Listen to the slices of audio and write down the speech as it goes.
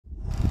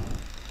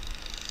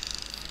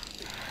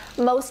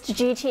Most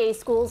GTA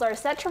schools are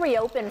set to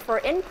reopen for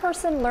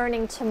in-person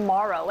learning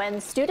tomorrow,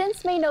 and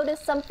students may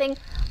notice something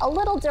a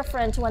little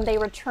different when they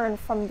return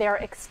from their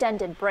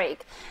extended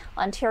break.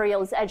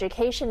 Ontario's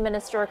education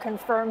minister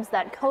confirms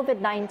that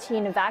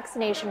COVID-19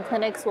 vaccination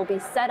clinics will be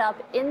set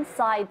up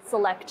inside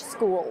select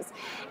schools.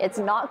 It's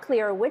not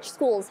clear which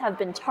schools have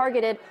been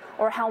targeted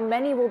or how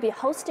many will be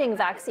hosting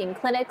vaccine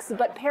clinics,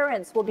 but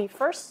parents will be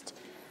first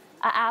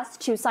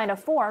asked to sign a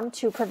form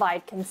to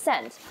provide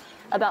consent.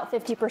 About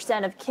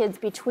 50% of kids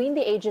between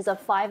the ages of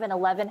 5 and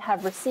 11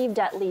 have received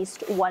at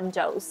least one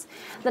dose.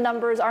 The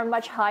numbers are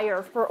much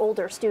higher for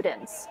older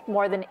students.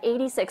 More than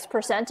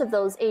 86% of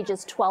those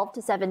ages 12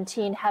 to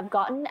 17 have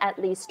gotten at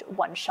least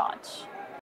one shot.